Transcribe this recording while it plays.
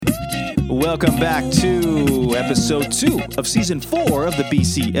welcome back to episode 2 of season 4 of the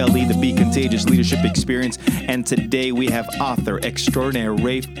BCLE, the Be Contagious Leadership Experience. And today we have author extraordinaire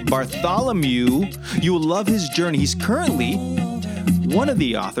Rafe Bartholomew. You will love his journey. He's currently one of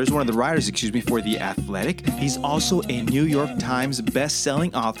the writers, for The Athletic. He's also a New York Times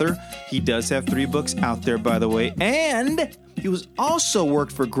best-selling author. He does have 3 books out there, by the way. And he was also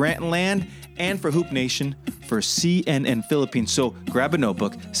worked for Grantland and for Hoop Nation for CNN Philippines. So grab a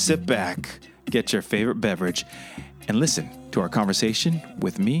notebook, sit back, get your favorite beverage, and listen to our conversation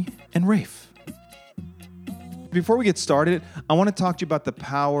with me and Rafe. Before we get started, I want to talk to you about the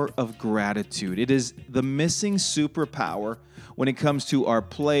power of gratitude. It is the missing superpower when it comes to our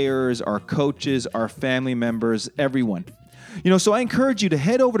players, our coaches, our family members, everyone. So I encourage you to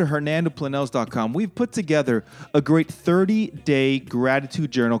head over to hernandoplanels.com. We've put together a great 30-day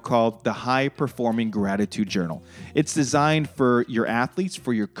gratitude journal called the High Performing Gratitude Journal. It's designed for your athletes,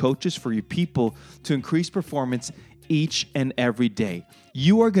 for your coaches, for your people to increase performance each and every day.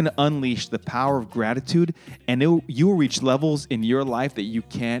 You are going to unleash the power of gratitude, and you will reach levels in your life that you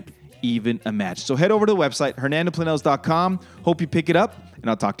can't even imagine. So head over to the website, hernandoplanels.com. Hope you pick it up, and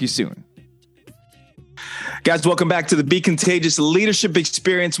I'll talk to you soon. Guys, welcome back to the Be Contagious Leadership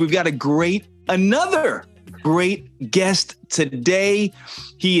Experience. We've got another great guest today.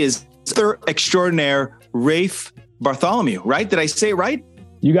 He is author extraordinaire Rafe Bartholomew, right? Did I say it right?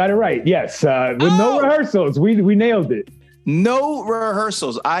 You got it right. Yes. With no rehearsals. We nailed it. No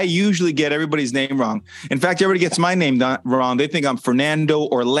rehearsals. I usually get everybody's name wrong. In fact, everybody gets my name wrong. They think I'm Fernando,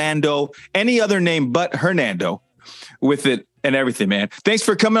 Orlando, any other name but Hernando with it and everything, man. Thanks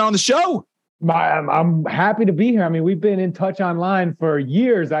for coming on the show. I'm happy to be here. I mean, we've been in touch online for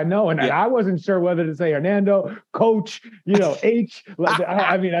years, I know, and I wasn't sure whether to say Hernando, Coach, H.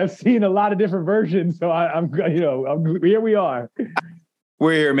 I mean, I've seen a lot of different versions, so here we are.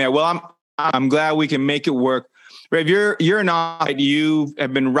 We're here, man. Well, I'm glad we can make it work. Rafe, you're an author. You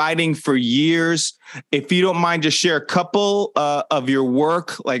have been writing for years. If you don't mind, just share a couple of your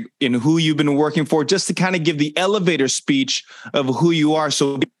work, like in who you've been working for, just to kind of give the elevator speech of who you are,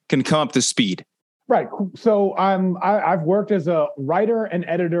 so we can come up to speed. Right. So I've worked as a writer and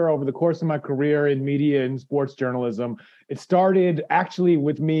editor over the course of my career in media and sports journalism. It started actually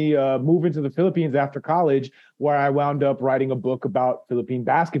with me moving to the Philippines after college, where I wound up writing a book about Philippine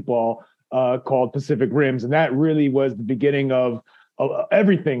basketball called Pacific Rims. And that really was the beginning of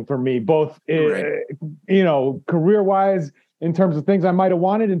everything for me, both, career-wise, in terms of things I might have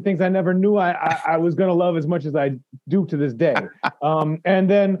wanted and things I never knew I was going to love as much as I do to this day.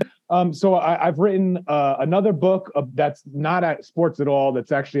 So I've written another book that's not at sports at all.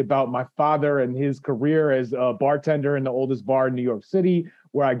 That's actually about my father and his career as a bartender in the oldest bar in New York City,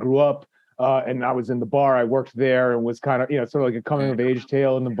 where I grew up. And I was in the bar. I worked there and was kind of, sort of like a coming of age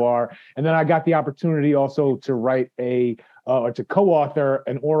tale in the bar. And then I got the opportunity also to write or to co-author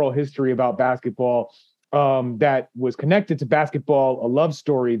an oral history about basketball that was connected to Basketball, A Love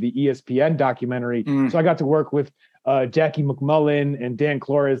Story, the ESPN documentary. So I got to work with Jackie McMullen and Dan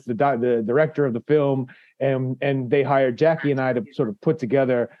Flores, the director of the film, and they hired Jackie and I to sort of put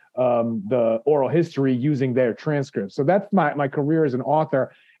together the oral history using their transcripts. So that's my career as an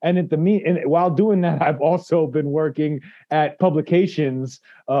author. And while doing that, I've also been working at publications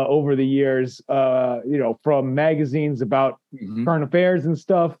over the years, from magazines about current affairs and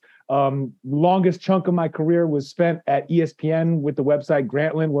stuff. Longest chunk of my career was spent at ESPN with the website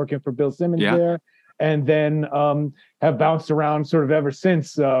Grantland, working for Bill Simmons there. And then have bounced around sort of ever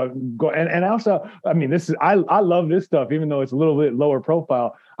since. And also, I mean, I love this stuff, even though it's a little bit lower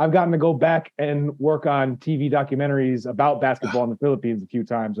profile. I've gotten to go back and work on TV documentaries about basketball in the Philippines a few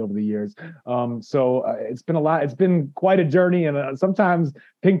times over the years. So it's been a lot. It's been quite a journey, and sometimes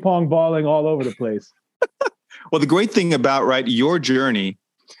ping pong balling all over the place. Well, the great thing about your journey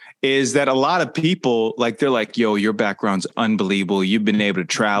is that a lot of people, they're like, yo, your background's unbelievable. You've been able to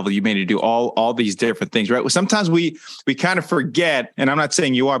travel. You've been able to do all these different things, right? Well, sometimes we kind of forget, and I'm not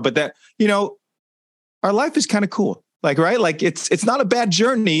saying you are, but that, our life is kind of cool. It's not a bad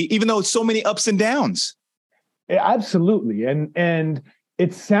journey, even though it's so many ups and downs. Absolutely. And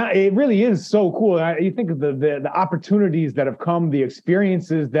it really is so cool. You think of the opportunities that have come, the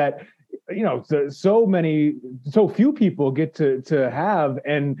experiences that, so few people get to have,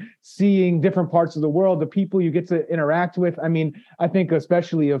 and seeing different parts of the world, the people you get to interact with. I mean, I think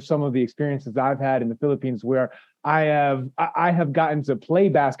especially of some of the experiences I've had in the Philippines, where I have gotten to play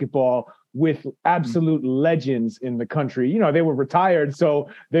basketball with absolute legends in the country. You know, they were retired, so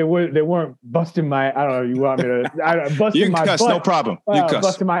they weren't busting my, I don't know, you want me to, busting you can my cuss, butt. no problem. You cuss.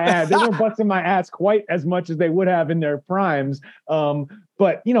 Busting my ass. They weren't busting my ass quite as much as they would have in their primes.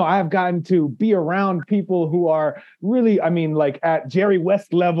 But, you know, I've gotten to be around people who are really, I mean, like at Jerry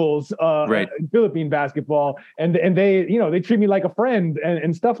West levels in Philippine basketball. And they, you know, they treat me like a friend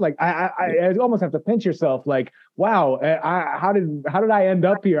and stuff like I almost have to pinch yourself like, wow, how did I end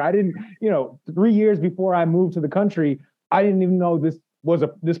up here? I didn't, you know, 3 years before I moved to the country, I didn't even know this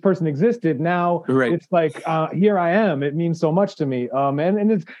person existed. Now it's like, here I am. It means so much to me.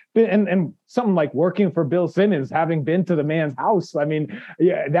 And it's been, and something like working for Bill Simmons, having been to the man's house. I mean,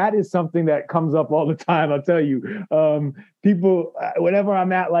 yeah, that is something that comes up all the time. I'll tell you, people, whenever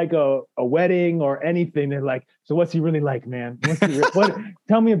I'm at like a wedding or anything, they're like, so what's he really like, man?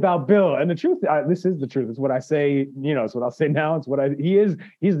 Tell me about Bill. And the truth, this is the truth. It's what I say, you know, it's what I'll say now. It's what he's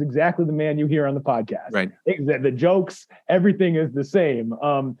exactly the man you hear on the podcast. Right. The jokes, everything is the same.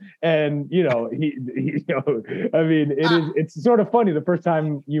 And you know, he you know, I mean, it's sort of funny the first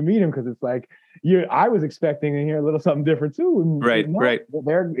time you meet him, because it's like, I was expecting to hear a little something different too. And right.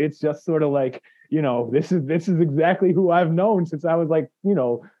 There, it's just sort of like, you know, this is exactly who I've known since I was like, you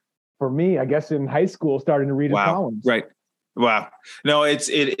know, for me, I guess in high school, starting to read his columns. Right. Wow. No, it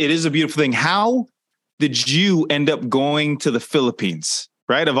is a beautiful thing. How did you end up going to the Philippines?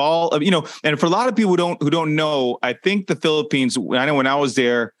 Right. Of all of, you know, and for a lot of people who don't know, I think the Philippines, I know when I was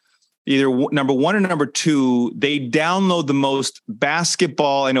there, either number one or number two, they download the most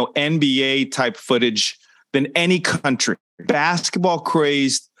basketball, I know, NBA type footage than any country. Basketball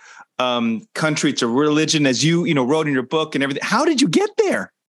crazed country. It's a religion, as you know, wrote in your book and everything. How did you get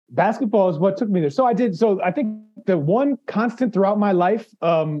there? Basketball is what took me there. So I think the one constant throughout my life,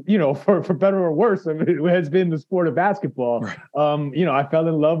 you know, for better or worse, I mean, it has been the sport of basketball. Right. You know, I fell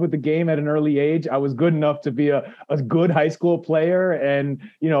in love with the game at an early age. I was good enough to be a good high school player and,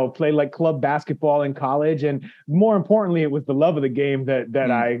 you know, play like club basketball in college. And more importantly, it was the love of the game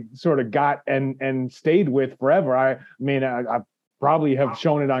that I sort of got and stayed with forever. I mean, I probably have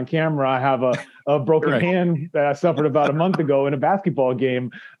shown it on camera. I have a broken hand that I suffered about a month ago in a basketball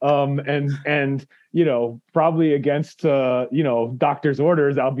game. And, you know, probably against, you know, doctor's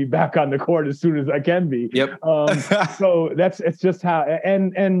orders, I'll be back on the court as soon as I can be. Yep. So it's just how,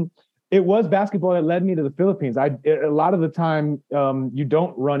 and it was basketball that led me to the Philippines. A lot of the time, you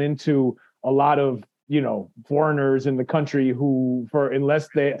don't run into a lot of, you know, foreigners in the country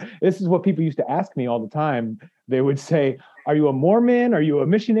this is what people used to ask me all the time. They would say, are you a Mormon? Are you a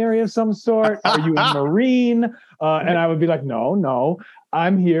missionary of some sort? Are you a Marine? And I would be like, no,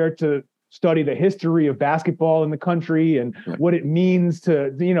 I'm here to study the history of basketball in the country and what it means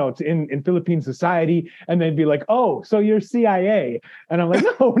to, you know, in Philippine society. And they'd be like, oh, so you're CIA. And I'm like,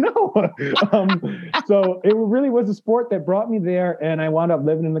 no. So it really was a sport that brought me there. And I wound up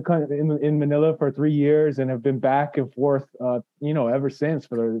living in Manila for 3 years and have been back and forth, you know, ever since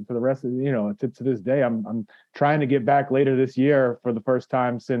for the rest of, you know, to this day. I'm trying to get back later this year for the first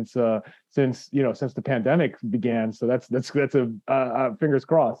time since the pandemic began. So that's a fingers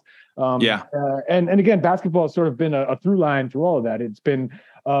crossed. And again, basketball has sort of been a through line through all of that. It's been,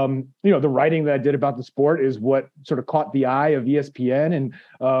 you know, the writing that I did about the sport is what sort of caught the eye of ESPN and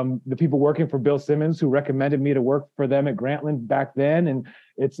the people working for Bill Simmons, who recommended me to work for them at Grantland back then. And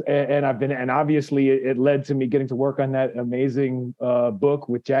obviously it led to me getting to work on that amazing book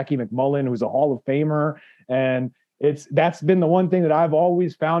with Jackie McMullen, who's a Hall of Famer. And that's been the one thing that I've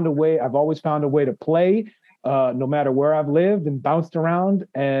always found a way to play, no matter where I've lived and bounced around,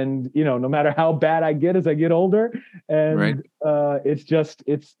 and, you know, no matter how bad I get as I get older. And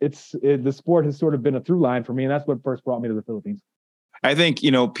the sport has sort of been a through line for me. And that's what first brought me to the Philippines. I think,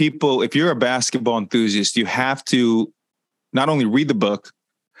 you know, people, if you're a basketball enthusiast, you have to not only read the book,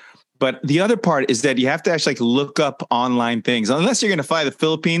 but the other part is that you have to actually look up online things, unless you're going to fly to the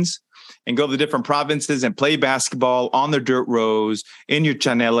Philippines and go to the different provinces and play basketball on the dirt roads in your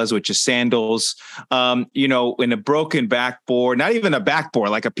chanelas, which is sandals, you know, in a broken backboard, not even a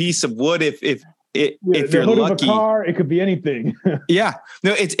backboard, like a piece of wood. If you're lucky, of a car, it could be anything. Yeah,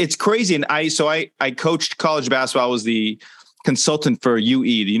 no, it's crazy. And I coached college basketball. I was the consultant for UE,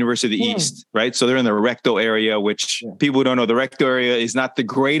 the University of the East, right? So they're in the Recto area, which people who don't know, the Recto area is not the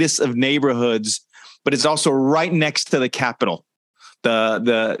greatest of neighborhoods, but it's also right next to the capital.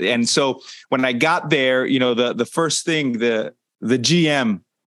 And so when I got there, you know, the first thing the GM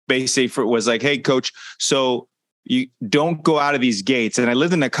basically was like, hey, coach, so you don't go out of these gates. And I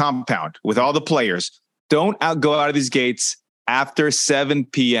lived in a compound with all the players. Don't go out of these gates after 7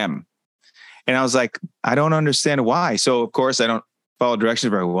 p.m. And I was like, I don't understand why. So of course I don't follow directions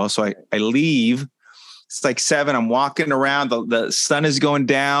very well. So I leave. It's like 7. I'm walking around. The sun is going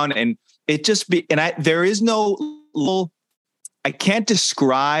down, and there is no little. I can't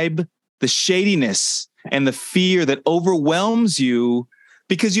describe the shadiness and the fear that overwhelms you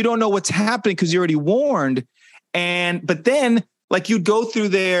because you don't know what's happening because you're already warned. But then, like, you'd go through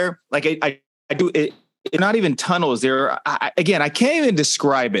there, like I do it. It's not even tunnels there. I can't even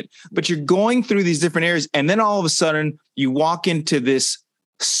describe it, but you're going through these different areas. And then all of a sudden you walk into this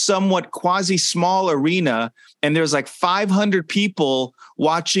somewhat quasi small arena and there's like 500 people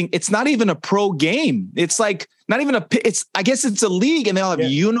watching. It's not even a pro game. It's like not even I guess it's a league, and they all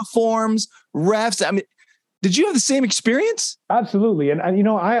have uniforms, refs. I mean, did you have the same experience? Absolutely. And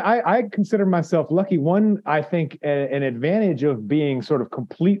I consider myself lucky. One, I think an advantage of being sort of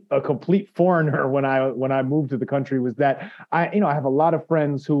a complete foreigner when I moved to the country was that I have a lot of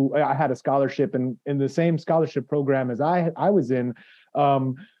friends who I had a scholarship in the same scholarship program as I was in.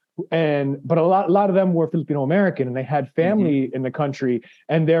 But a lot of them were Filipino American, and they had family in the country,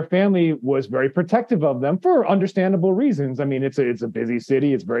 and their family was very protective of them for understandable reasons. I mean, it's a busy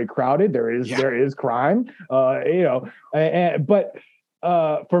city, it's very crowded, there is crime, but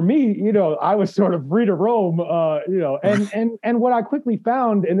for me, I was sort of free to roam, and what I quickly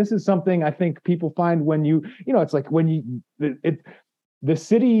found, and this is something I think people find when it's like when the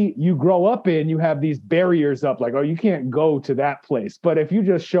city you grow up in, you have these barriers up, like, oh, you can't go to that place. But if you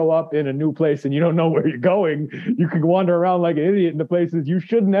just show up in a new place and you don't know where you're going, you can wander around like an idiot in the places you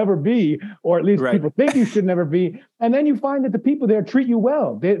should never be, or at least people think you should never be. And then you find that the people there treat you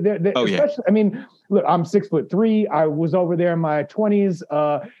well. Especially, I mean, look, I'm 6'3". I was over there in my 20s,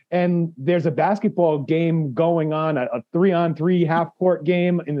 and there's a basketball game going on, a 3-on-3 half-court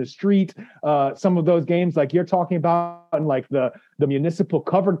game in the street. Some of those games, like you're talking about, in like the municipal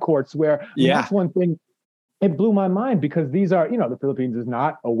covered courts, where that's one thing. It blew my mind because these are, the Philippines is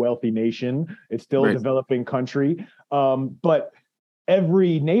not a wealthy nation. It's still a developing country, but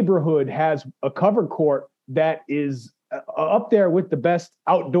every neighborhood has a covered court that is up there with the best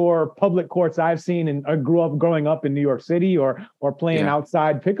outdoor public courts I've seen, and I growing up in New York City or playing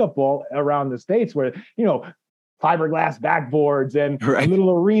outside pickup ball around the States, where fiberglass backboards and a little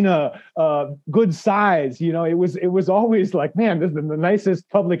arena, good size. It was always like, man, this is the nicest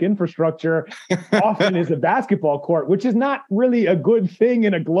public infrastructure. Often is a basketball court, which is not really a good thing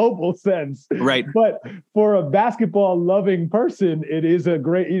in a global sense. Right. But for a basketball loving person, it is a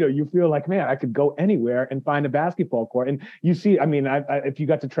great, you feel like, man, I could go anywhere and find a basketball court. And you see, I mean, if you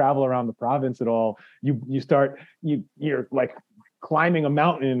got to travel around the province at all, you're like climbing a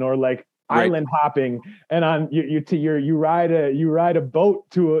mountain or like island hopping, and you ride a boat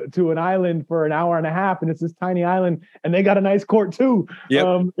to an island for an hour and a half, and it's this tiny island, and they got a nice court too.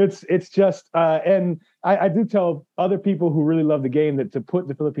 It's just and I do tell other people who really love the game that to put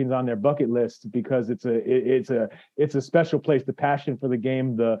the Philippines on their bucket list, because it's a special place. The passion for the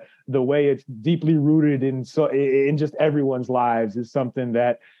game, the way it's deeply rooted in just everyone's lives, is something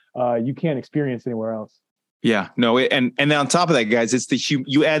that you can't experience anywhere else. Yeah, no, and then on top of that, guys, it's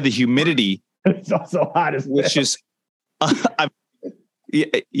you add the humidity. It's also hot as which is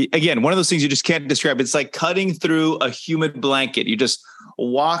again one of those things you just can't describe. It's like cutting through a humid blanket. You're just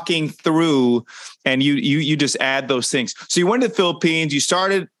walking through, and you just add those things. So you went to the Philippines. You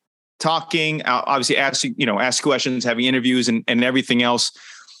started talking, obviously ask questions, having interviews, and everything else.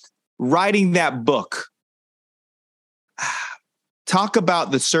 Writing that book. Talk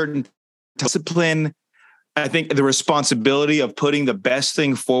about the certain discipline. I think the responsibility of putting the best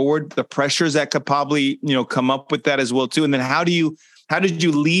thing forward, the pressures that could probably, come up with that as well too. And then how did you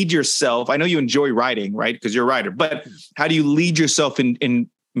lead yourself? I know you enjoy writing, right? Because you're a writer, but how do you lead yourself in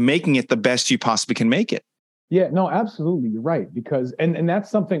making it the best you possibly can make it? Yeah, no, absolutely. You're right. Because, and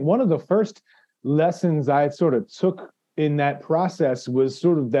that's something, one of the first lessons I sort of took in that process was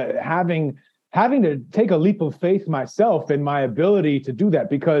sort of that having to take a leap of faith myself in my ability to do that.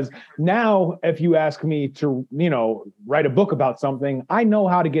 Because now if you ask me to, write a book about something, I know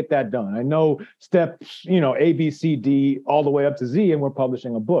how to get that done. I know steps, A, B, C, D, all the way up to Z, and we're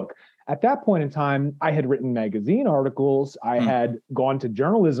publishing a book. At that point in time, I had written magazine articles. I had gone to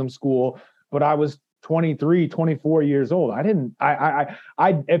journalism school, but I was 23, 24 years old.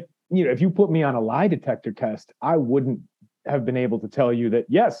 If you put me on a lie detector test, I wouldn't have been able to tell you that,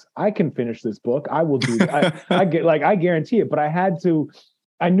 yes, I can finish this book. I will do that. I guarantee it. But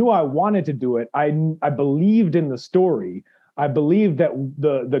I knew I wanted to do it. I believed in the story. I believed that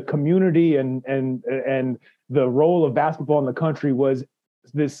the community and the role of basketball in the country was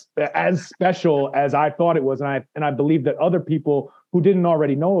this as special as I thought it was. And I believed that other people who didn't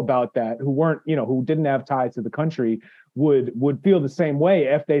already know about that, who weren't, who didn't have ties to the country, would feel the same way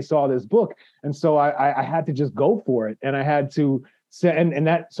if they saw this book. And so I had to just go for it, and I had to say, and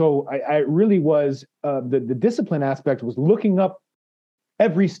that, so I really was, the discipline aspect was looking up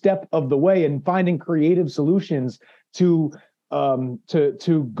every step of the way and finding creative solutions to go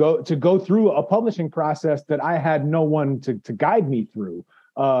through a publishing process that I had no one to guide me through.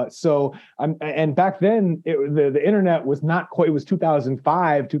 And back then the internet was not quite, it was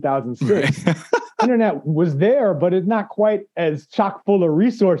 2005, 2006. Right. Internet was there, but it's not quite as chock full of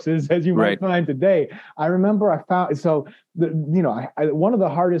resources as you might find today. I remember I found, one of the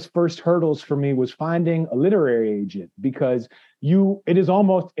hardest first hurdles for me was finding a literary agent, because it is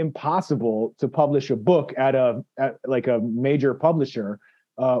almost impossible to publish a book at like a major publisher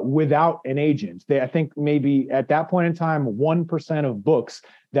without an agent. I think maybe at that point in time, 1% of books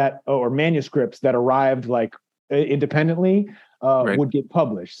or manuscripts that arrived like independently would get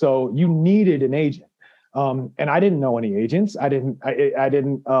published. So you needed an agent. And I didn't know any agents. I didn't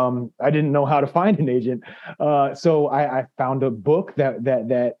know how to find an agent. So I found a book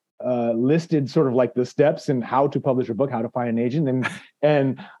that listed sort of like the steps and how to publish a book, how to find an agent.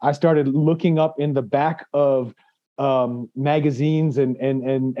 And I started looking up in the back of magazines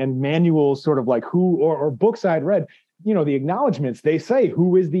and manuals, sort of like who, or books I'd read, the acknowledgments, they say,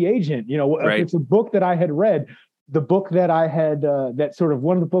 who is the agent? If it's a book that I had read, the book that I had, that sort of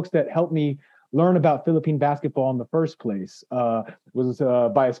one of the books that helped me learn about Philippine basketball in the first place was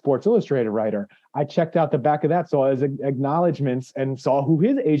by a Sports Illustrated writer. I checked out the back of that, saw his acknowledgments, and saw who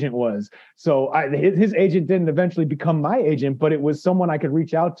his agent was. So his agent didn't eventually become my agent, but it was someone I could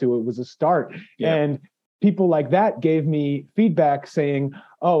reach out to. It was a start. Yeah. And people like that gave me feedback saying,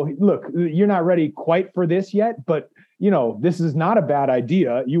 oh, look, you're not ready quite for this yet, but this is not a bad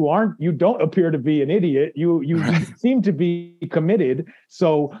idea. You don't appear to be an idiot. You seem to be committed.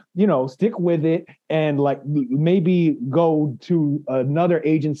 So, stick with it, and like maybe go to another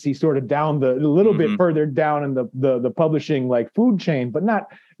agency sort of down a little bit further down in the publishing like food chain, but not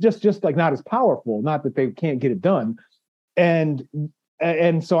just like not as powerful, not that they can't get it done. And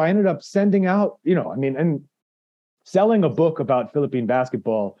so I ended up sending out, and selling a book about Philippine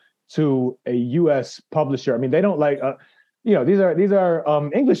basketball to a U.S. publisher. I mean, they don't like, these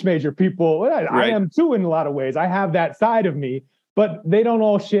are English major people. I am too in a lot of ways. I have that side of me, but they don't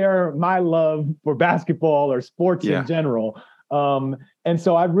all share my love for basketball or sports in general. And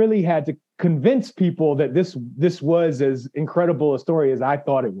so I really had to convince people that this was as incredible a story as I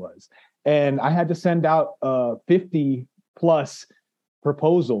thought it was. And I had to send out 50 plus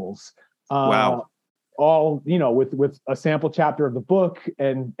proposals. Wow. All with a sample chapter of the book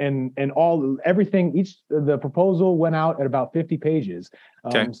and everything. The proposal went out at about 50 pages.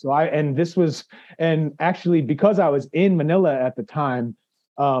 And actually, because I was in Manila at the time,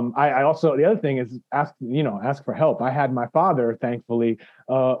 I also, the other thing is ask for help. I had my father, thankfully,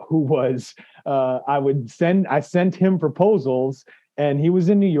 who was I sent him proposals, and he was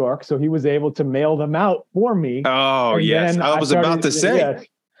in New York, so he was able to mail them out for me. Oh, and yes, I was about to say. Yeah,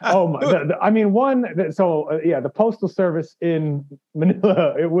 oh my! The Postal Service in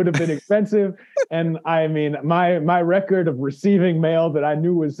Manila, it would have been expensive, and I mean, my record of receiving mail that I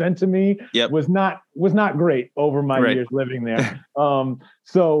knew was sent to me was not great over my years living there.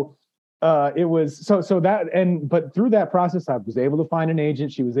 It was but through that process, I was able to find an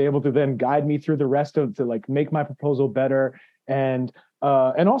agent. She was able to then guide me through the rest to like make my proposal better, and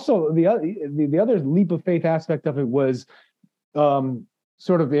also the other leap of faith aspect of it was.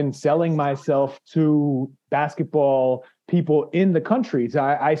 Sort of in selling myself to basketball people in the country. So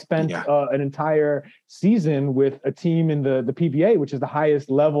I spent an entire season with a team in the PBA, which is the highest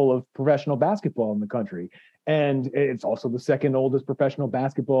level of professional basketball in the country. And it's also the second oldest professional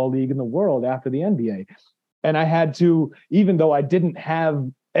basketball league in the world after the NBA. And I had to, even though I didn't have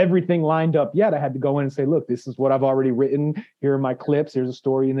everything lined up yet, I had to go in and say, look, this is what I've already written. Here are my clips. Here's a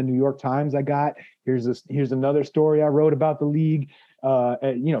story in the New York Times I got. Here's another story I wrote about the league.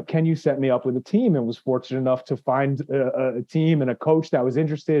 Can you set me up with a team? And was fortunate enough to find a team and a coach that was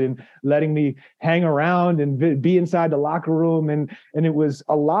interested in letting me hang around and be inside the locker room. And it was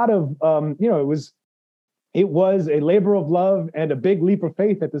a lot of, it was a labor of love and a big leap of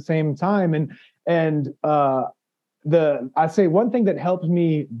faith at the same time. I say one thing that helped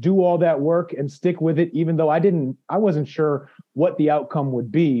me do all that work and stick with it, even though I wasn't sure what the outcome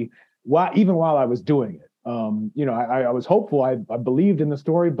would be, even while I was doing it. I was hopeful. I believed in the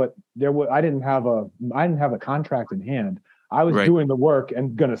story, but I didn't have a contract in hand. I was doing the work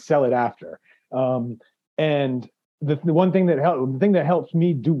and going to sell it after. And the thing that helps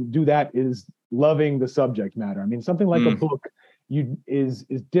me do that is loving the subject matter. I mean, something like a book, is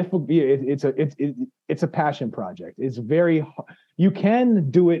difficult. It's a passion project. It's very, you can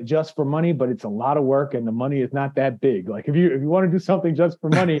do it just for money, but it's a lot of work and the money is not that big. Like if you want to do something just for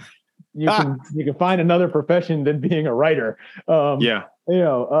money, you can find another profession than being a writer. So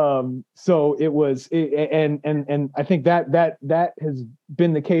it was, and I think that has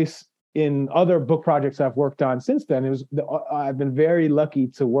been the case in other book projects I've worked on since then. I've been very lucky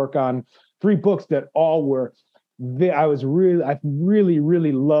to work on 3 books that all were, I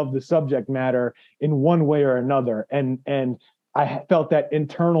really loved the subject matter in one way or another. And I felt that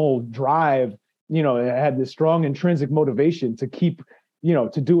internal drive, I had this strong intrinsic motivation to keep,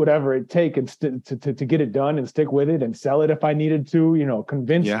 to do whatever it takes and to get it done and stick with it and sell it if I needed to,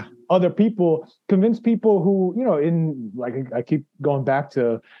 convince people who, in like, I keep going back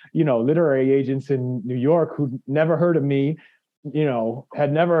to, literary agents in New York who never heard of me,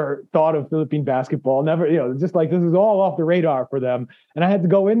 had never thought of Philippine basketball, never, just like this is all off the radar for them. And I had to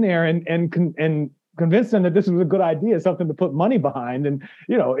go in there and convince them that this was a good idea, something to put money behind. And,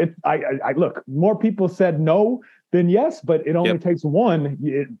 I look, more people said no than yes, but it only takes one.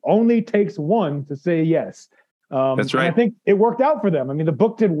 It only takes one to say yes. That's right. I think it worked out for them. I mean, the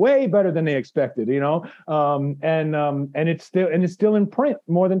book did way better than they expected, and it's still in print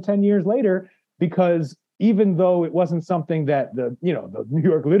more than 10 years later, because even though it wasn't something that the New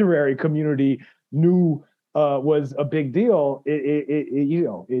York literary community knew was a big deal,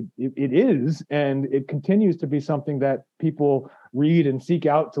 it is, and it continues to be something that people read and seek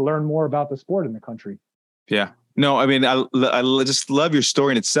out to learn more about the sport in the country. Yeah. No, I mean, I just love your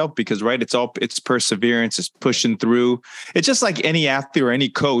story in itself because, right, it's perseverance, it's pushing through. It's just like any athlete or any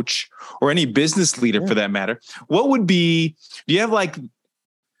coach or any business leader for that matter. What would be, do you have like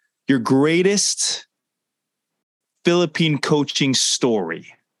your greatest Philippine coaching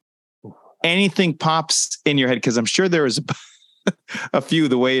story? Anything pops in your head? Because I'm sure there is a few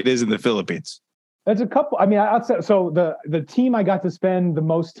the way it is in the Philippines. There's a couple. I mean, I'd say, so the team I got to spend the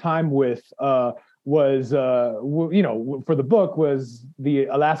most time with was for the book was the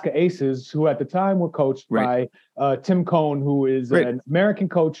Alaska Aces, who at the time were coached by Tim Cohn, who is an American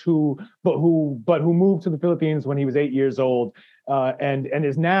coach who moved to the Philippines when he was 8 years old, and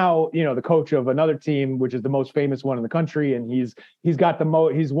is now the coach of another team, which is the most famous one in the country, and he's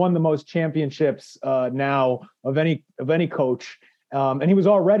won the most championships now of any coach. And he was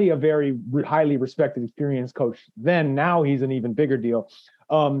already a very highly respected, experienced coach then. Now he's an even bigger deal.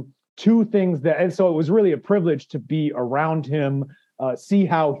 Two things and so it was really a privilege to be around him, see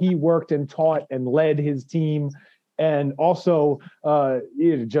how he worked and taught and led his team, and also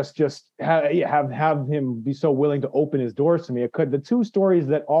just have him be so willing to open his doors to me. The 2 stories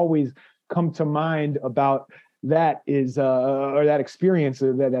that always come to mind about that is or that experience,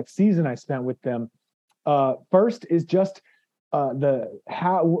 that season I spent with them. First is just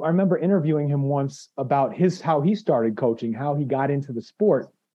how I remember interviewing him once about how he started coaching, how he got into the sport,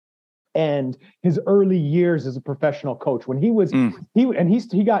 and his early years as a professional coach. When he got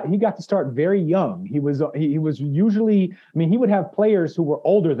to start very young. He was usually, I mean, he would have players who were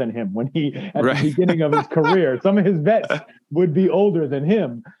older than him at the beginning of his career. Some of his vets would be older than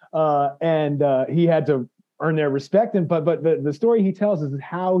him, and he had to earn their respect. But the story he tells is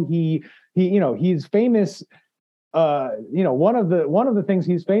how he's famous. One of the things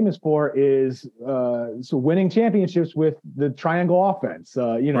he's famous for is winning championships with the triangle offense.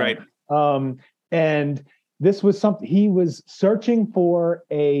 And this was something he was searching for,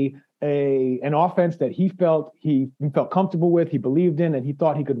 an offense that he felt comfortable with, he believed in, and he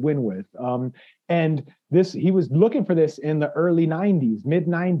thought he could win with. And he was looking for this in the early 90s, mid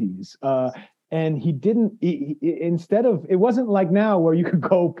 90s. And he didn't. Instead of, it wasn't like now where you could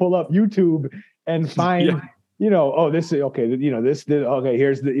go pull up YouTube and find. This is okay. Okay.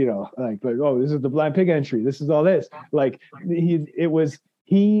 Here's this is the blind pig entry. This is all this. Like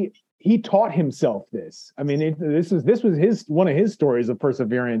he taught himself this. I mean, this was one of his stories of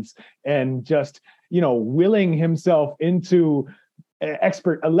perseverance and just willing himself into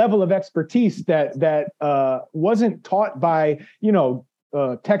a level of expertise that wasn't taught by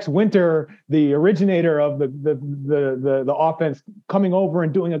Tex Winter, the originator of the offense, coming over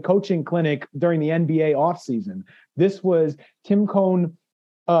and doing a coaching clinic during the NBA offseason. This was Tim Cohn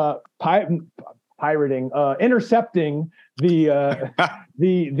pirating, intercepting the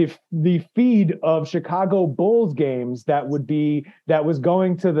the feed of Chicago Bulls games that was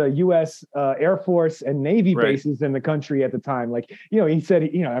going to the U.S. Air Force and Navy bases in the country at the time. Like, he said,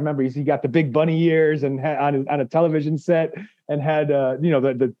 I remember he got the big bunny ears and had on a television set and had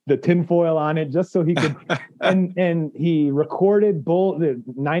the tinfoil on it just so he could and he recorded the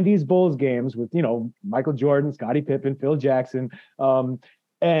 90s Bulls games with Michael Jordan, Scottie Pippen, Phil Jackson.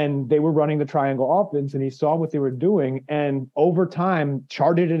 And they were running the triangle offense, and he saw what they were doing, and over time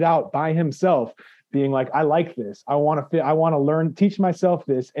charted it out by himself, being like, I like this. I want to learn, teach myself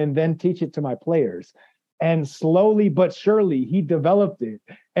this, and then teach it to my players. And slowly but surely he developed it.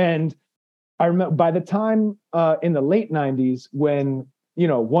 And I remember by the time in the late 90s, when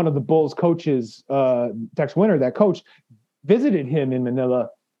one of the Bulls coaches, Tex Winter, that coach, visited him in Manila,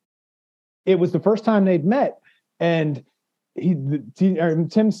 it was the first time they'd met. And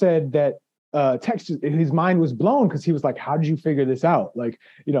Tim said that Tex, his mind was blown because he was like, how did you figure this out? Like,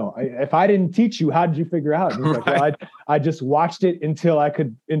 if I didn't teach you, how did you figure out? And he's like, well, I just watched it until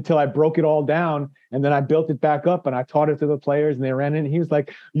I broke it all down. And then I built it back up and I taught it to the players and they ran in. And he was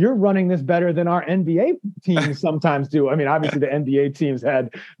like, you're running this better than our NBA teams sometimes do. I mean, obviously the NBA teams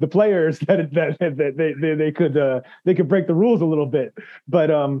had the players that they could break the rules a little bit, but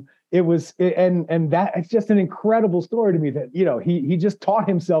that it's just an incredible story to me that he just taught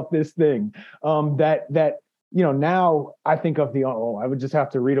himself this thing that now I think of I would just have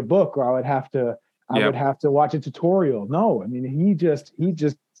to read a book, or I would have to watch a tutorial. No, I mean he just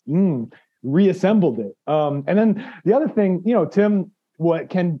reassembled it. And then the other thing, Tim,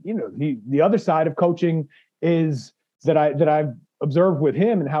 the other side of coaching is that I've observed with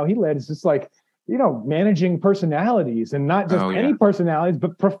him and how he led is just like, managing personalities, and not just any personalities,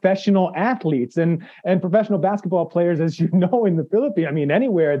 but professional athletes and professional basketball players, as in the Philippines. I mean,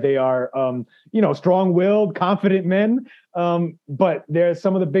 anywhere they are, strong-willed, confident men. But they're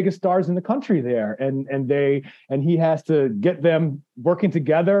some of the biggest stars in the country there, and he has to get them working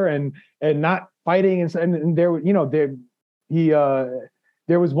together and not fighting. And there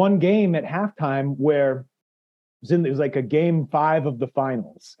was one game at halftime where it was like a game 5 of the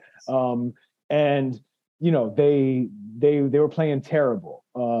finals. And they were playing terrible,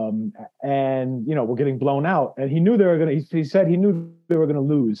 and we're getting blown out. And he knew they were gonna. He said he knew they were gonna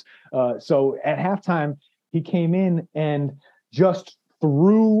lose. So at halftime, he came in and just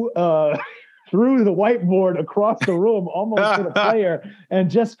threw the whiteboard across the room, almost to the player,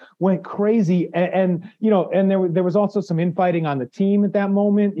 and just went crazy. And there was also some infighting on the team at that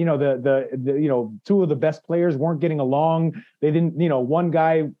moment. The two of the best players weren't getting along. They didn't, one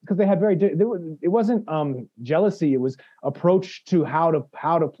guy, because they had it wasn't jealousy. It was approach to how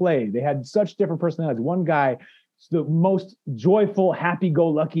to play. They had such different personalities. One guy, the most joyful,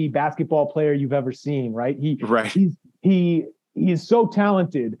 happy-go-lucky basketball player you've ever seen, right? He is so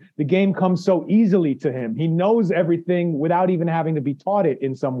talented. The game comes so easily to him. He knows everything without even having to be taught it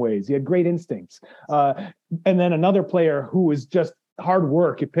in some ways. He had great instincts. And then another player who was just hard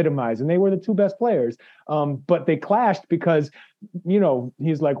work epitomized, and they were the two best players. But they clashed because,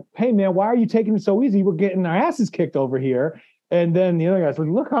 he's like, hey, man, why are you taking it so easy? We're getting our asses kicked over here. And then the other guy's like,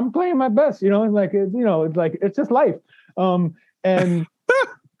 look, I'm playing my best. It's just life. And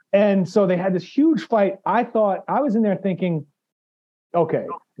so they had this huge fight. I was in there thinking, okay,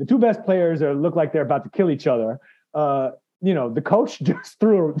 the two best players look like they're about to kill each other. The coach just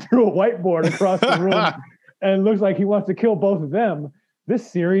threw a whiteboard across the room and looks like he wants to kill both of them. This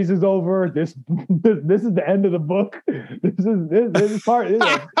series is over. This is the end of the book. This is part.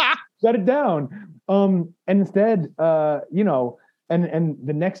 Shut it down. And instead, and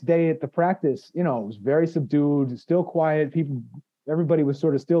the next day at the practice, it was very subdued, still quiet. Everybody was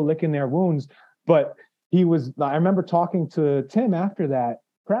sort of still licking their wounds, but I remember talking to Tim after that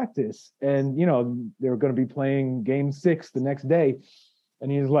practice, and, they were going to be playing game 6 the next day. And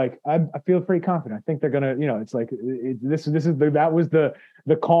he's like, I feel pretty confident. I think they're going to, it's like, that was the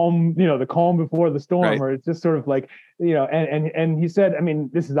calm, the calm before the storm, right. Or it's just sort of like, and he said, I mean,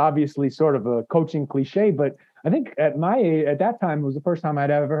 this is obviously sort of a coaching cliche, but I think at my age, at that time, it was the first time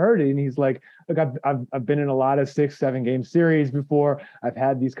I'd ever heard it. And he's like, look, I've been in a lot of 6-7 game series before. I've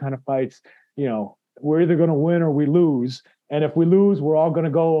had these kind of fights, we're either going to win or we lose. And if we lose, we're all going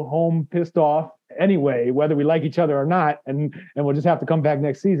to go home pissed off anyway, whether we like each other or not. And we'll just have to come back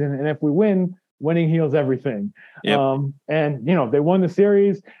next season. And if we win, winning heals everything. Yep. And, they won the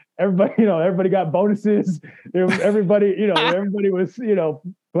series. Everybody got bonuses. Everybody was,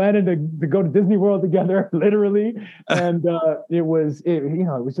 planning to go to Disney World together, literally. And it was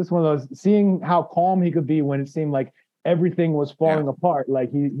just one of those, seeing how calm he could be when it seemed like everything was falling apart.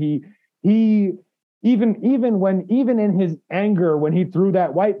 Like he even in his anger, when he threw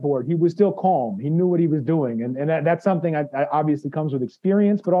that whiteboard, he was still calm. He knew what he was doing, and that's something I obviously comes with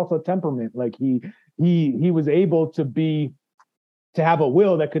experience, but also temperament. Like he was able to have a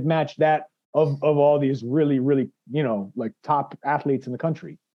will that could match that of all these really, really, like top athletes in the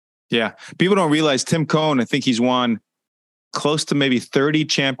country. Yeah, people don't realize Tim Cohn, I think he's won close to maybe 30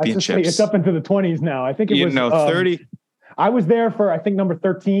 championships. It's up into the 20s now. I think it was 30. I was there for, I think, number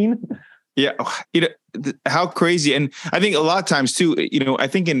 13. Yeah. How crazy. And I think a lot of times too, I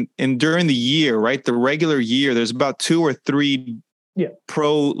think in during the year, right, the regular year, there's about 2 or 3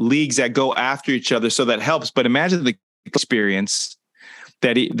 pro leagues that go after each other. So that helps. But imagine the experience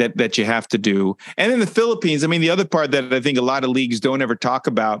that you have to do. And in the Philippines, I mean, the other part that I think a lot of leagues don't ever talk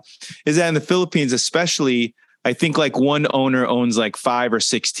about is that in the Philippines, especially, I think like one owner owns like 5 or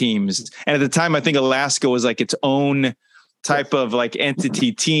 6 teams. And at the time, I think Alaska was like its own type of like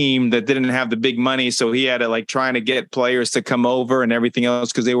entity team that didn't have the big money. So he had to like trying to get players to come over and everything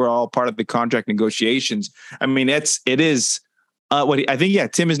else because they were all part of the contract negotiations. I mean, I think,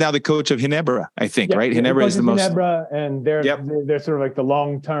 Tim is now the coach of Ginebra, I think, right? Ginebra is the most. Ginebra, and they're sort of like the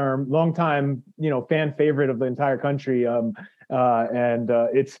long time, fan favorite of the entire country.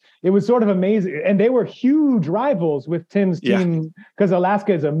 It was sort of amazing. And they were huge rivals with Tim's team because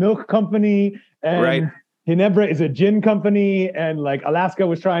Alaska is a milk company and Ginebra is a gin company, and like Alaska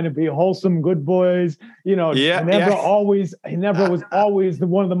was trying to be wholesome good boys. Ginebra was always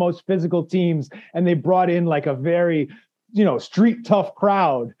one of the most physical teams, and they brought in like a very, street tough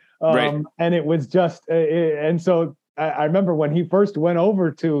crowd. And it was just, and so I remember when he first went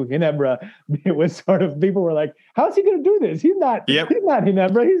over to Ginebra, it was sort of, people were like, how's he going to do this? He's not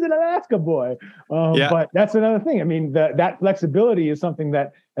Ginebra. He's an Alaska boy. But that's another thing. I mean, that flexibility is something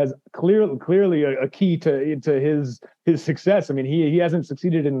that has clearly a key to his success. I mean, he hasn't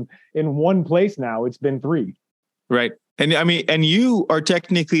succeeded in one place now. It's been 3. Right. And I mean, and you are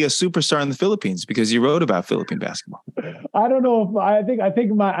technically a superstar in the Philippines because you wrote about Philippine basketball. I don't know if I think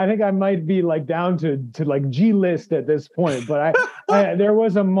I might be like down to like G list at this point, but there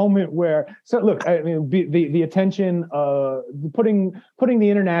was a moment where, so look, I mean, the attention, putting the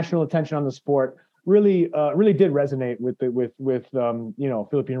international attention on the sport really did resonate with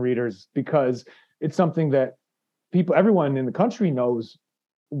Philippine readers, because it's something that everyone in the country knows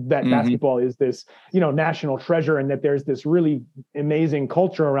that basketball is this, national treasure, and that there's this really amazing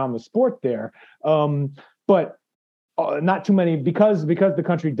culture around the sport there. But not too many, because the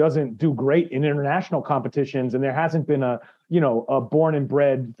country doesn't do great in international competitions, and there hasn't been a born and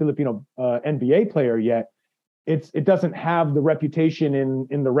bred Filipino NBA player yet. It doesn't have the reputation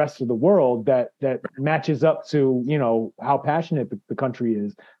in the rest of the world that matches up to how passionate the country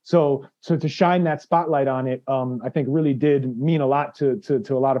is. So to shine that spotlight on it, I think really did mean a lot to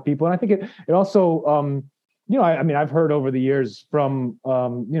a lot of people. And I think it also I mean, I've heard over the years from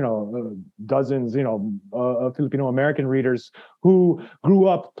dozens of Filipino American readers who grew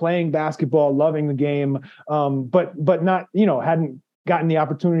up playing basketball, loving the game, but not hadn't gotten the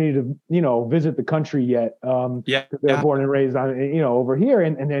opportunity to visit the country yet. They're born and raised on over here,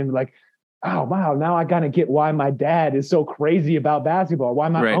 and then like, oh wow, now I gotta get why my dad is so crazy about basketball, why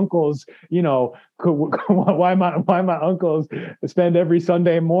my uncles why my uncles spend every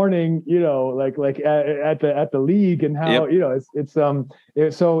Sunday morning like at the league, and how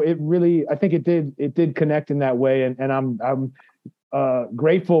so it really, I think it did connect in that way, and I'm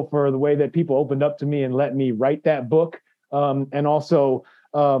grateful for the way that people opened up to me and let me write that book. And also,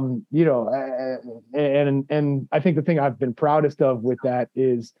 and I think the thing I've been proudest of with that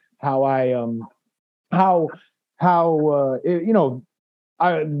is how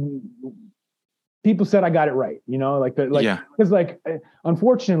people said I got it right, because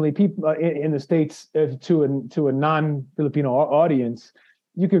unfortunately, people in the States, to a non-Filipino audience,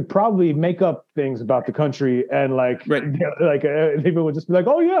 you could probably make up things about the country, and people would just be like,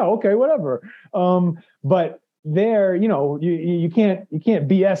 oh yeah, okay, whatever. But there, you can't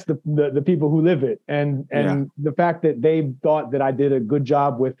BS the people who live it, and the fact that they thought that I did a good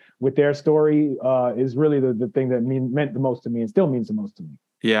job with their story is really the thing that meant the most to me, and still means the most to me.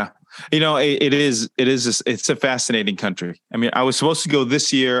 Yeah, it's a fascinating country. I mean, I was supposed to go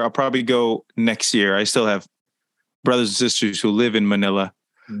this year. I'll probably go next year. I still have brothers and sisters who live in Manila.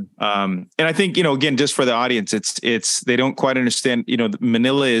 And I think, again, just for the audience, it's they don't quite understand,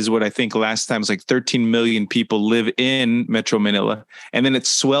 Manila is what I think last time was like 13 million people live in Metro Manila. And then it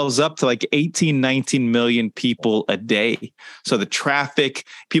swells up to like 18, 19 million people a day. So the traffic,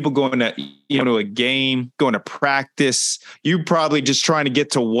 people going to, to a game, going to practice, you probably just trying to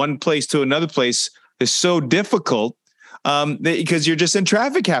get to one place to another place is so difficult. because you're just in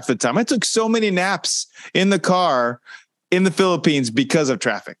traffic half the time. I took so many naps in the car in the Philippines because of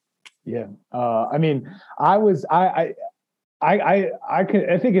traffic. Yeah. I mean, I'm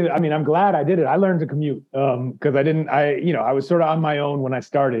glad I did it. I learned to commute because I was sort of on my own when I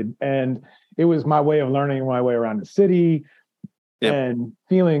started, and it was my way of learning my way around the city. Yep. And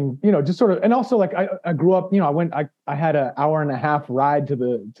feeling, just sort of, and also like I grew up, I had an hour and a half ride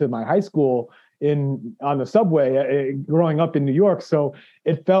to my high school on the subway growing up in New York. So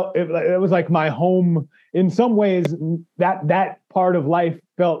it was like my home in some ways. That part of life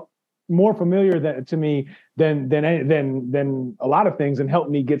felt more familiar to me than a lot of things, and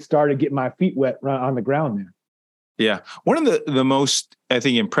helped me get started, get my feet wet on the ground there. Yeah. One of the most, I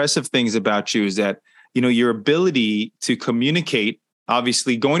think, impressive things about you is that, your ability to communicate,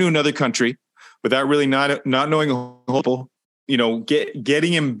 obviously going to another country without really not knowing people,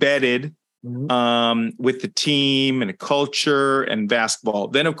 getting embedded with the team and the culture and basketball.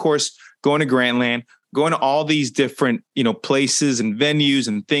 Then, of course, going to Grantland, going to all these different, places and venues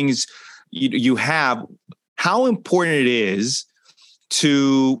and things you have. How important it is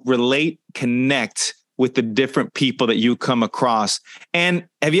to relate, connect with the different people that you come across. And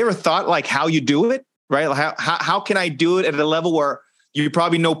have you ever thought like how you do it? Right? How can I do it at a level where you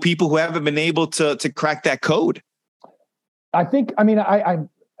probably know people who haven't been able to crack that code? I think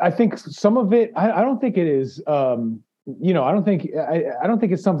some of it, I don't think it is, I don't think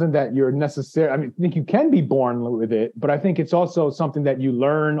it's something that you're necessarily, I think you can be born with it, but I think it's also something that you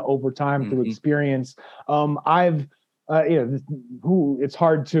learn over time through experience. It's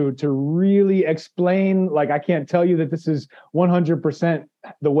hard to really explain. Like, I can't tell you that this is 100%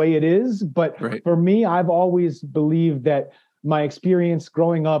 the way it is, but For me, I've always believed that my experience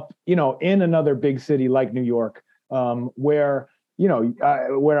growing up, in another big city like New York, where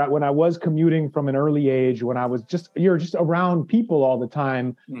when I was commuting from an early age, when I was you're just around people all the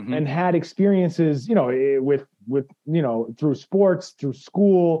time, and had experiences, with through sports, through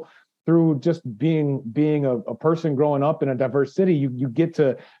school, through just being a person growing up in a diverse city, you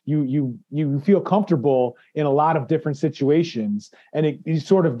feel comfortable in a lot of different situations, and it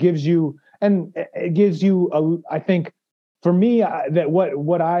sort of gives you, I think, for me, that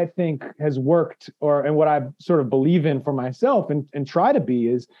what I think has worked, and what I sort of believe in for myself and try to be,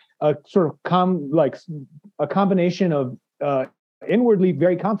 is a sort of a combination of inwardly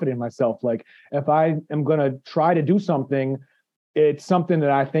very confident in myself. Like, if I am going to try to do something, it's something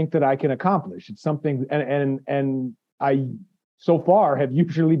that I think that I can accomplish. It's something, and I so far have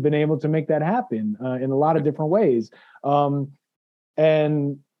usually been able to make that happen in a lot of different ways.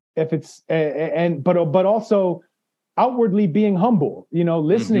 And if it's but also outwardly being humble,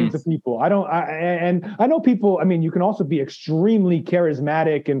 listening to people. I know people. I mean, you can also be extremely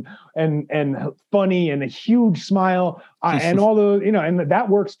charismatic and funny and a huge smile, and all the and that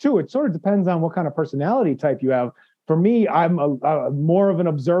works too. It sort of depends on what kind of personality type you have. For me, I'm a more of an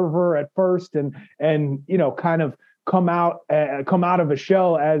observer at first, and kind of come out of a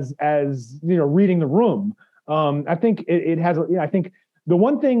shell as reading the room. I think it has. I think the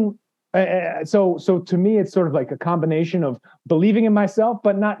one thing. So to me, it's sort of like a combination of believing in myself,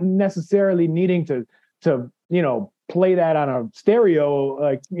 but not necessarily needing to play that on a stereo,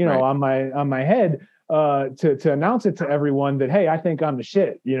 like on my head to announce it to everyone that, hey, I think I'm the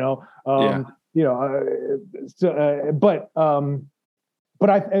shit. But and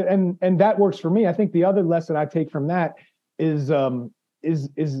that works for me. I think the other lesson I take from that is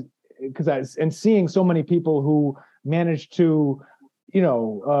because seeing so many people who manage to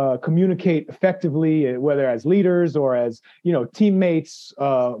communicate effectively, whether as leaders or as teammates,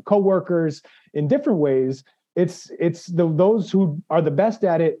 coworkers, in different ways. It's those who are the best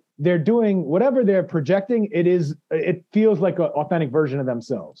at it. They're doing whatever they're projecting. It feels like an authentic version of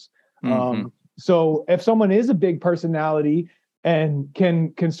themselves. So if someone is a big personality and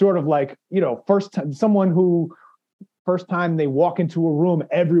can sort of like, someone who first time they walk into a room,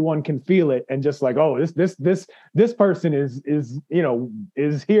 everyone can feel it, and just like, oh, this person is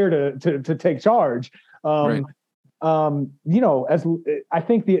here to take charge. As I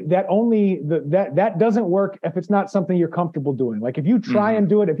think that doesn't work if it's not something you're comfortable doing. Like, if you try and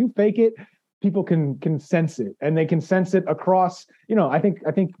do it, if you fake it, people can sense it, and they can sense it across, I think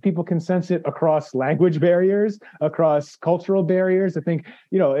people can sense it across language barriers, across cultural barriers. I think,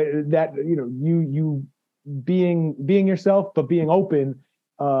 you being yourself, but being open,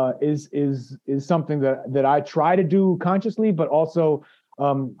 is something that I try to do consciously, but also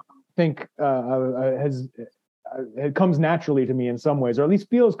think it comes naturally to me in some ways, or at least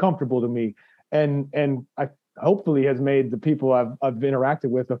feels comfortable to me, and I hopefully has made the people I've interacted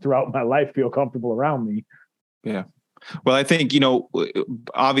with throughout my life feel comfortable around me. Yeah. Well, I think,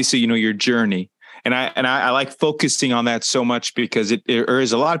 obviously, your journey, and I like focusing on that so much because there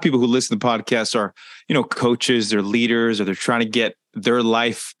is a lot of people who listen to podcasts are, coaches, they're leaders, or they're trying to get their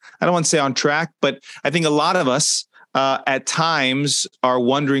life, I don't want to say on track, but I think a lot of us at times are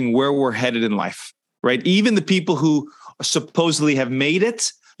wondering where we're headed in life, right? Even the people who supposedly have made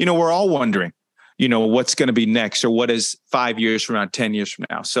it, we're all wondering, what's going to be next, or what is 5 years from now, 10 years from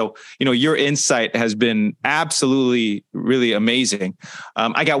now. So, your insight has been absolutely really amazing.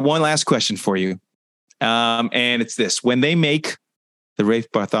 I got one last question for you. And it's this: when they make the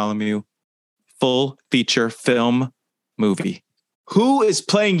Rafe Bartholomew full feature film movie, who is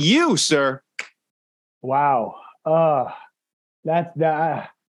playing you, sir? Wow. That's that.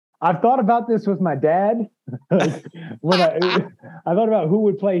 I've thought about this with my dad. When I thought about who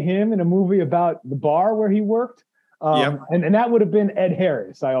would play him in a movie about the bar where he worked. And that would have been Ed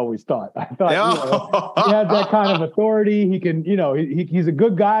Harris. I always thought. I thought he had that kind of authority. He can, he's a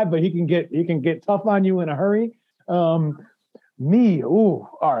good guy, but he can get tough on you in a hurry. Me, all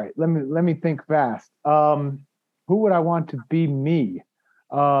right. Let me think fast. Who would I want to be me?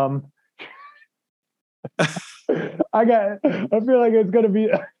 I feel like it's gonna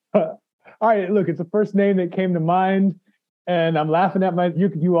be. All right, look, it's the first name that came to mind, and I'm laughing at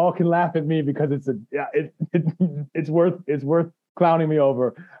you all can laugh at me because it's worth clowning me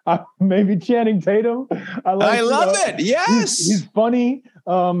over. Maybe Channing Tatum. I love it. Yes, he's funny.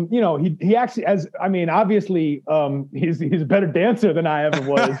 He actually, obviously, he's a better dancer than I ever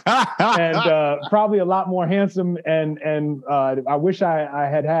was, and probably a lot more handsome. And I wish I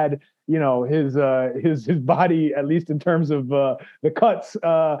had his body, at least in terms of the cuts,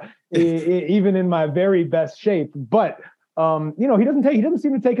 even in my very best shape. But he doesn't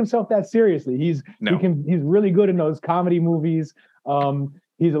seem to take himself that seriously. He's really good in those comedy movies.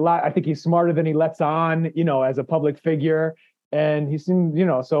 I think he's smarter than he lets on, as a public figure. And he seems,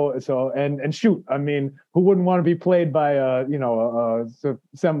 and shoot, who wouldn't want to be played by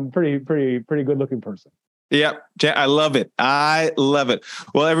some pretty good looking person? Yeah, I love it. I love it.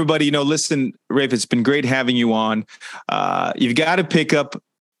 Well, everybody, listen, Rafe, it's been great having you on. You've got to pick up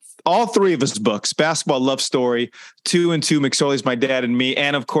all three of his books: Basketball Love Story, 2 and 2, McSorley's My Dad and Me,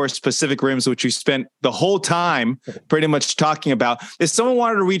 and of course, Pacific Rims, which we spent the whole time pretty much talking about. If someone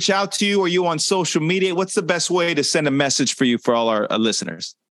wanted to reach out to you, or you on social media, what's the best way to send a message for you for all our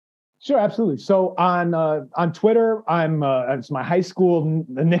listeners? Sure, absolutely. So on Twitter, it's my high school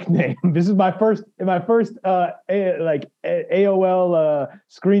nickname. This is my first AOL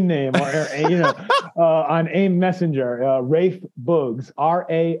screen name, or on AIM Messenger, Rafe Boogs,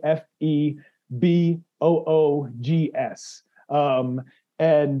 RAFEBOOGS.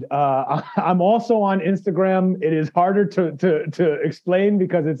 And I'm also on Instagram. It is harder to explain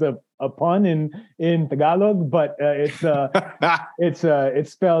because it's a pun in Tagalog, but it's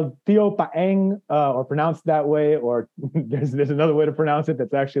spelled Tio Paeng, or pronounced that way, or there's another way to pronounce it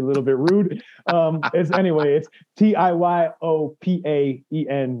that's actually a little bit rude. It's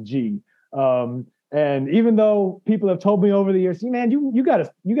TIYOPAENG. And even though people have told me over the years, man, you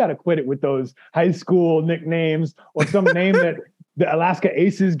gotta quit it with those high school nicknames or some name that the Alaska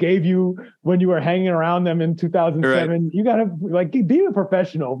Aces gave you when you were hanging around them in 2007. Right. You gotta be a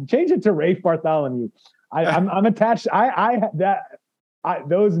professional. Change it to Rafe Bartholomew. I'm attached.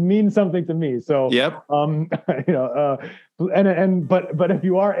 Those mean something to me. So yep. But if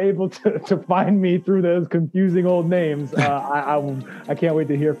you are able to find me through those confusing old names, I can't wait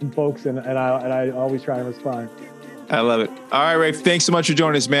to hear from folks, and I always try and respond. I love it. All right, Rafe, thanks so much for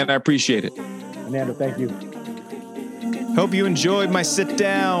joining us, man. I appreciate it. Amanda, thank you. Hope you enjoyed my sit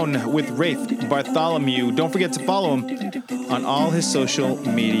down with Rafe Bartholomew. Don't forget to follow him on all his social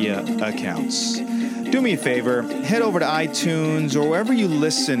media accounts. Do me a favor, head over to iTunes or wherever you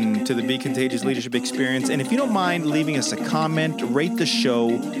listen to the Be Contagious Leadership Experience. And if you don't mind leaving us a comment, rate the show.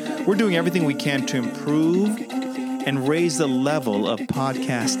 We're doing everything we can to improve and raise the level of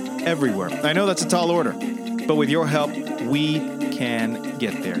podcast everywhere. I know that's a tall order, but with your help, we can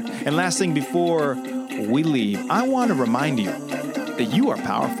get there. And last thing before we leave, I want to remind you that you are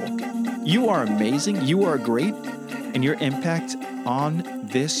powerful. You are amazing. You are great. And your impact on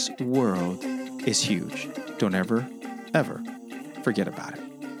this world is huge. Don't ever, ever forget about it.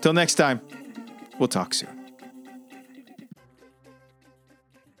 Till next time, we'll talk soon.